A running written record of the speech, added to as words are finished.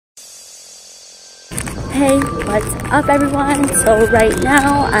Hey, what's up everyone? So right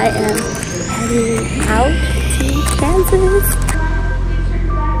now I am heading out to Kansas.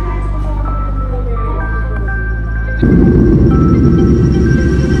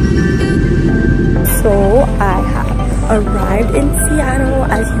 So I have arrived in Seattle,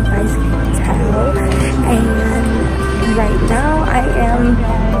 as you guys can tell, and right now I am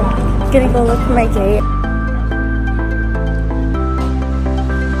gonna go look for my gate.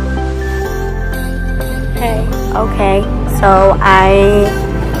 Hey. Okay, so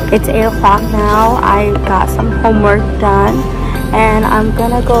it's 8 o'clock now. I got some homework done and I'm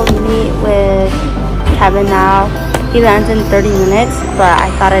gonna go meet with Kevin now. He lands in 30 minutes, but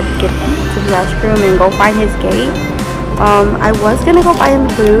I thought I'd get to the restroom and go find his gate. I was gonna go buy him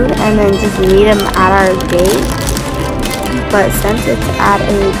food and then just meet him at our gate, but since it's at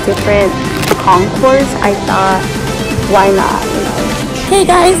a different concourse, I thought, why not, you know? Hey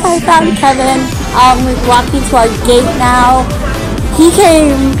guys, I found Kevin. We're walking to our gate now. He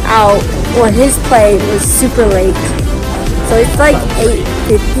came out, or his plane was super late. So it's like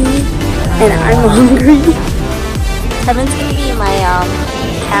 8:50 and I'm hungry. Kevin's gonna be my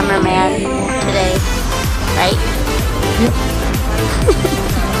cameraman today, right? Yep.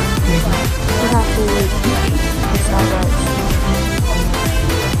 We have to wait for Starbucks.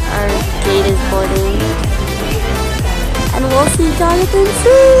 Our gate is boarding. And we'll see Jonathan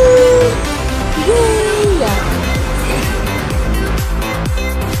soon! Yay!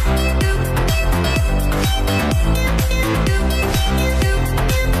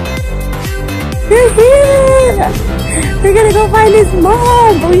 We're here! We're gonna go find his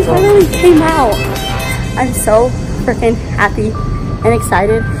mom! But we finally came out. I'm so freaking happy and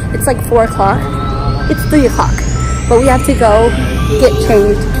excited. It's like 4 o'clock. It's 3 o'clock. But we have to go get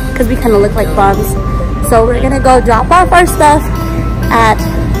changed because we kind of look like bums. So we're gonna go drop off our stuff at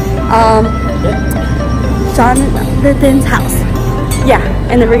Jonathan's house. Yeah,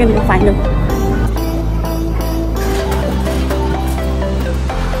 and then we're gonna go find him.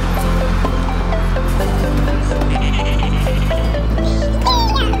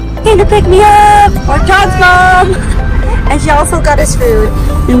 Came to pick me up, or John's mom, and she also got us food,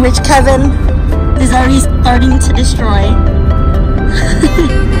 in which Kevin is already starting to destroy.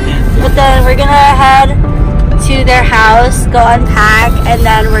 But then we're gonna head to their house, go unpack, and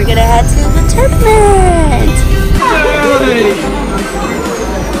then we're gonna head to the tournament. Hey!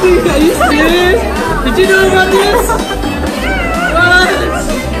 Are you serious? Did you know about this? What?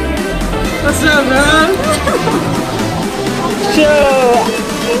 What's up, man? Joe!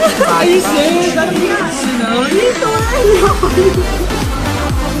 Are you serious? I don't know.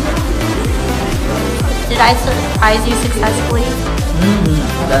 Did I surprise you successfully?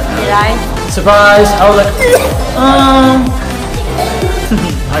 Did I? Surprise! I was like,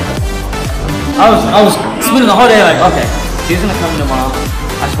 I was spending the whole day like, okay, she's gonna come tomorrow.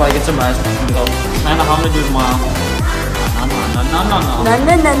 I should probably get some rest. I'm gonna go plan out how I'm gonna do tomorrow.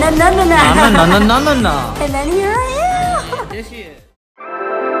 No. And then here I am. Here she is.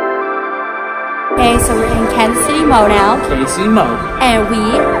 Okay, so we're in Kansas City Mo now. Casey Mo. And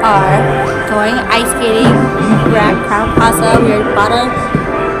we are going ice skating. We're at Crown Plaza. We already bought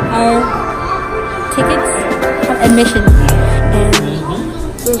our tickets from admission. And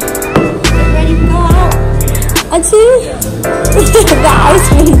we're ready to go out onto the ice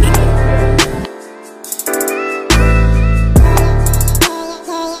rink.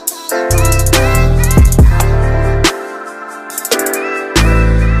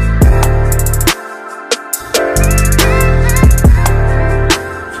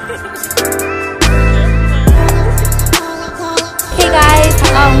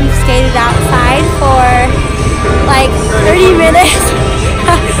 We've skated outside for like 30 minutes,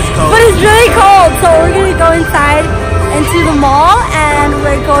 but it's really cold, so we're gonna go inside into the mall and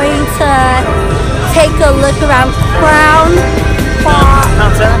we're going to take a look around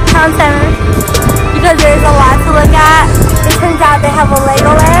Town Center because there's a lot to look at. It turns out they have a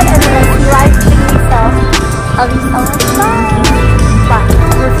Legoland and then a sea life thingy, so that'll be so much fun. But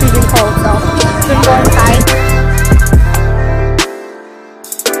we're freezing cold, so we're gonna go inside.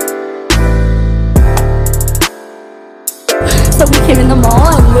 So we came in the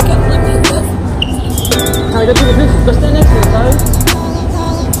mall and look at this. Can I go to the booth? Go stand next to it, guys.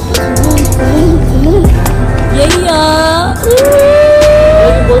 Yeah.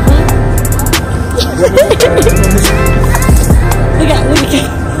 Your boyfriend? Look at.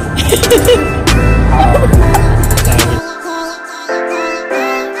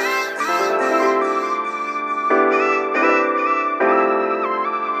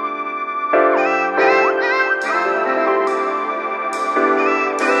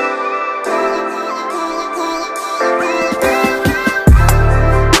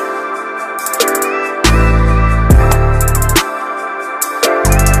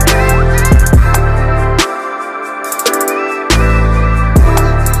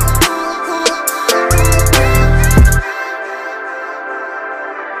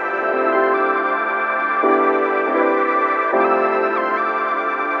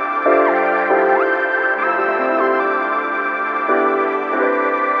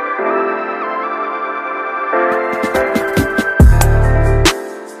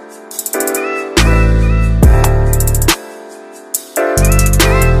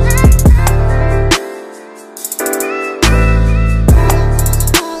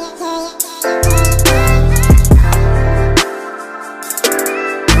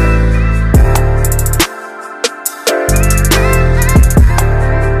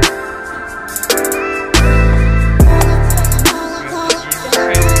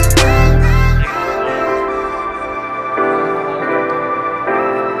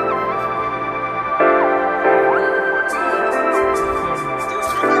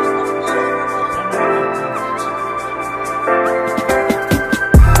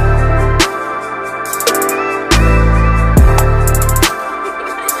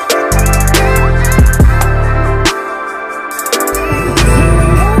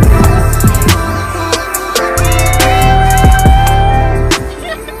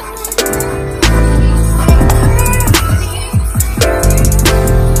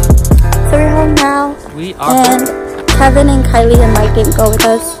 Kevin and Kylie and Mike didn't go with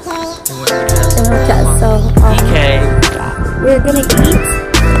us. They went with Jess, so yeah, we're gonna eat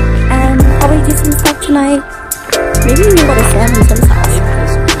and probably do some stuff tonight. Maybe we can go to Sam and Tim's house.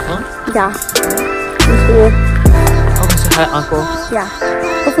 Yeah. It's cool. Oh, say hi, Uncle. Yeah.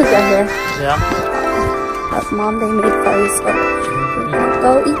 Hopefully get here. Yeah. But Mom, they made curry, so we're gonna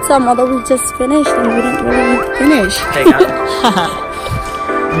go eat some. Although we just finished and we didn't really finish. Hey, guys.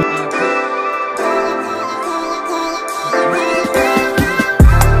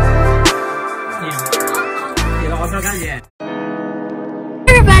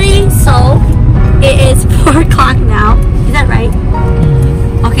 Everybody, so it is 4 o'clock now. Is that right?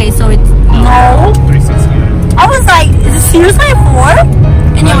 Okay, so it's no. 3:60. I was like, is it seriously 4?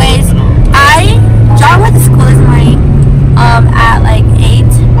 Anyways, John went to school this morning at like 8,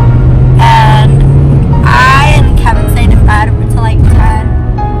 and I and Kevin stayed in bed until like 10.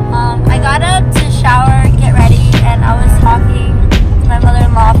 I got up to shower, get ready, and I was talking to my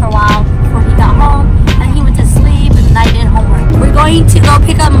mother-in-law for a while before he got home, and he went to sleep, and I did homework. We're going to go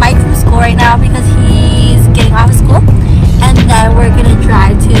pick up Mike from school right now because he's getting out of school, and then we're gonna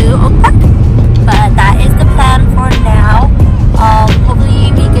drive to Oak Park. But that is the plan for now.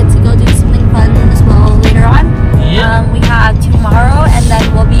 Hopefully we get to go do something fun as well later on. Yeah. We have tomorrow, and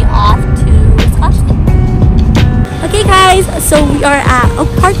then we'll be off to Wisconsin. Okay guys, so we are at Oak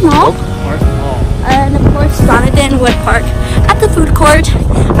Park Mall. And of course Jonathan Wood Park at the food court.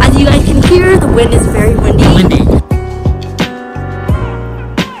 As you guys can hear, the wind is very windy.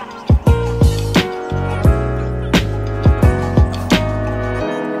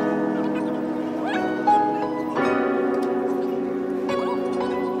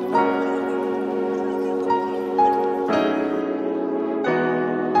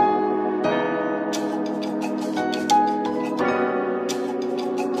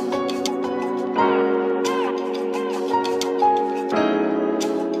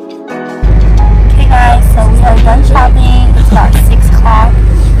 So we are done shopping. It's about 6 o'clock.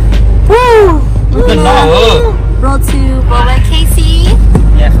 Woo! Roll to Boba KC.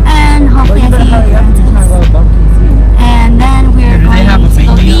 Yeah. And hopefully I and then we're going to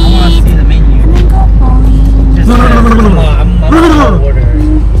go eat. And then go bowling. I'm order.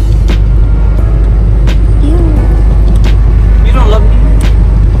 You don't love me?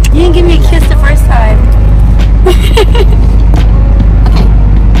 You didn't give me a kiss the first time. Okay.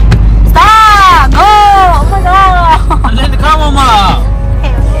 Stop! Go! Oh my god! I'm in the car, Mama.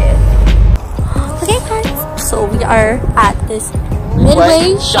 Okay guys, so we are at this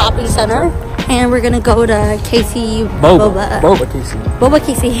Midway Shopping Center, and we're gonna go to KC Boba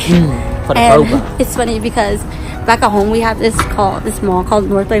KC. For the And boba. it's funny because back at home we have this mall called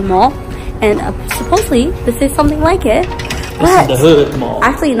Northway Mall, and supposedly this is something like it. But This is the hood mall.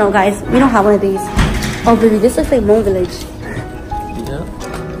 actually no guys, we don't have one of these. Oh baby, this looks like Moon Village.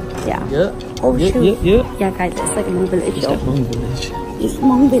 Yeah. Yeah. Oh shoot. Yeah guys, it's like a Moon Village, yo. Moon Village. It's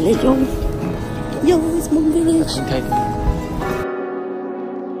Moon Village, yo. Yo, it's Moon Village. Okay.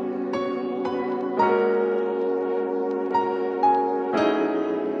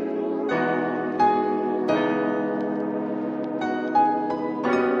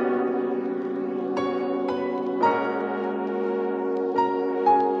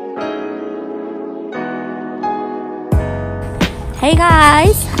 Hey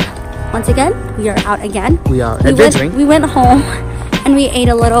guys, once again we are out again. We are adventuring. We went home and we ate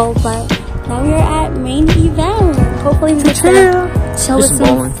a little, but now we are at main event. Hopefully we get to chill with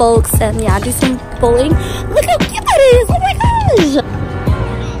some folks and yeah, do some bowling. Look how cute that is! Oh my gosh!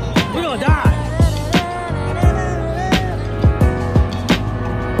 We're gonna die.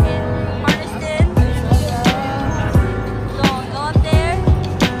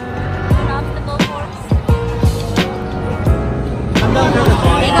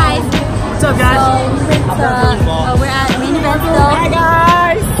 Hey guys. What's up, guys? So we're at main event still. Hi,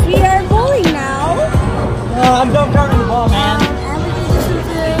 guys. We are bowling now. I'm done counting the ball, man. And we're gonna do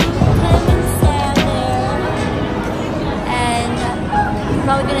Tim and Sam there. And we're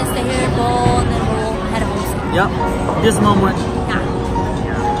probably gonna stay here and bowl, and then we'll head home soon. Yep. This moment.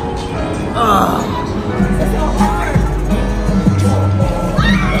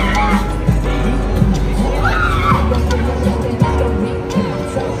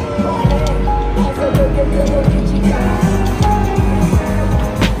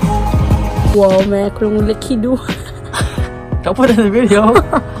 Wow, man, kurang laki do. Don't put it in the video.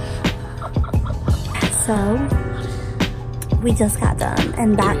 So, we just got done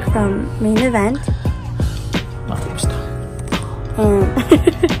and back from main event.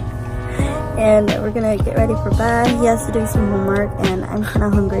 And we're gonna get ready for bed. He has to do some homework and I'm kind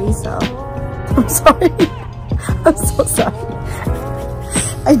of hungry, so I'm sorry. I'm so sorry.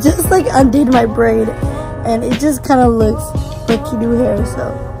 I just like undid my braid and it just kind of looks like you do hair,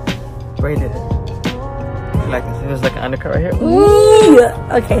 so. Braided it. Like, there's like an undercut right here. Ooh.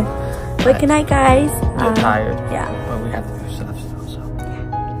 Okay. But good night, guys. I'm tired. Yeah. But we have to do stuff still, so.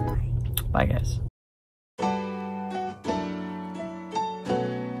 Bye, guys.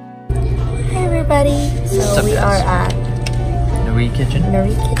 Hey, everybody. So we are at Nuri Kitchen.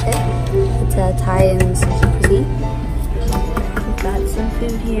 Nuri Kitchen. It's a Thai and sushi cuisine. We've got some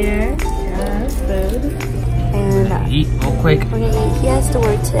food here. Yeah, food. And Eat real quick. we're gonna eat. He has to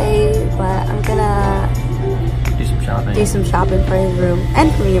work today, but I'm gonna do some shopping for his room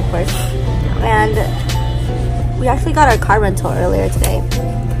and for me, of course. And we actually got our car rental earlier today.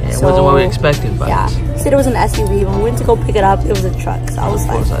 Yeah, it wasn't what we expected, but yeah, he said it was an SUV. When we went to go pick it up, it was a truck. So I was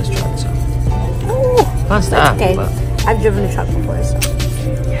like, full-size truck. So ooh, fun stuff. okay. But I've driven a truck before, so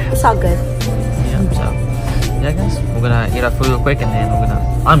it's all good. yeah, so yeah, guys, we're gonna eat our food real quick, and then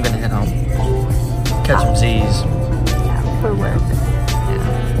I'm gonna head home, catch some Z's. Yeah, for work.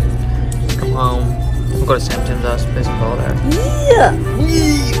 Yeah, come home. We'll go to Sam Tim's house, play some ball there. Yeah.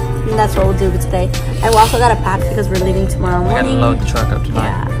 And that's what we'll do today. And we also gotta pack because we're leaving tomorrow morning. We gotta load the truck up tonight.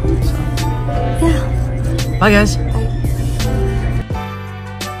 Yeah. So. Yeah. Bye, guys.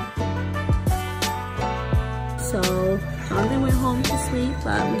 So Jonathan went home to sleep,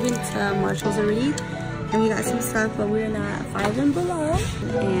 but we went to Marshall's already, and we got some stuff, but we're not Five and Below.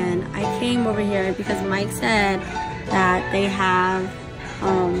 And I came over here because Mike said that they have,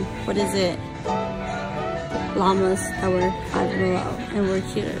 what is it? Llamas that were Five and Below, and we're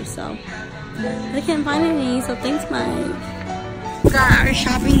here, so I can't find any, so thanks, Mike. Got our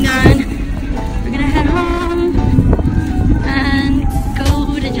shopping done. We're gonna head home and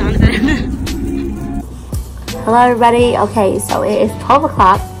go to Jonathan. Hello, everybody. Okay, so it is 12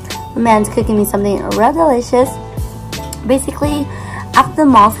 o'clock. My man's cooking me something real delicious. Basically, after the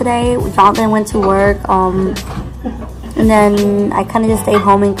mall today, Jonathan went to work, and then I kind of just stayed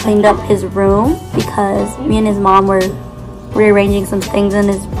home and cleaned up his room because me and his mom were rearranging some things in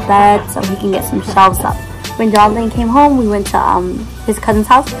his bed so he can get some shelves up. When Jonathan came home, we went to his cousin's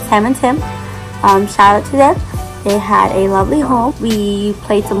house, Sam and Tim. Shout out to them. They had a lovely home. We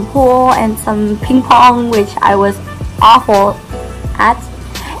played some pool and some ping pong, which I was awful at.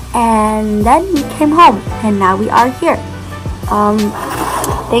 And then we came home, and now we are here.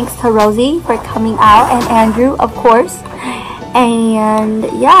 Thanks to Rosie for coming out, and Andrew, of course. And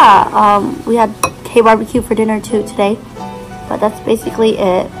yeah, we had K-barbecue for dinner too today. But that's basically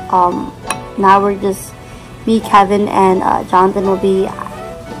it. Now we're just, me, Kevin, and Jonathan will be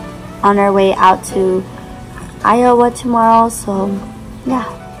on our way out to Iowa tomorrow. So yeah,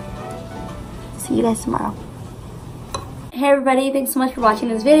 see you guys tomorrow. Hey everybody, thanks so much for watching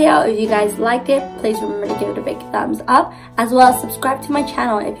this video. If you guys liked it, please remember to give it a big thumbs up, as well as subscribe to my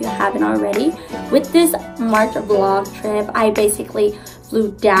channel if you haven't already. With this March vlog trip, I basically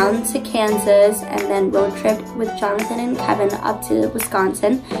flew down to Kansas and then road tripped with Jonathan and Kevin up to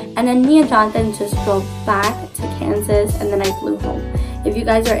Wisconsin, and then me and Jonathan just drove back to Kansas, and then I flew home. If you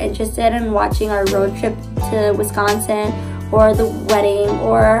guys are interested in watching our road trip to Wisconsin, or the wedding,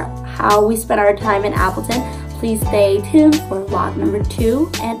 or how we spent our time in Appleton, please stay tuned for vlog number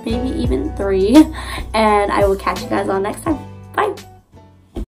 2 and maybe even 3, and I will catch you guys all next time.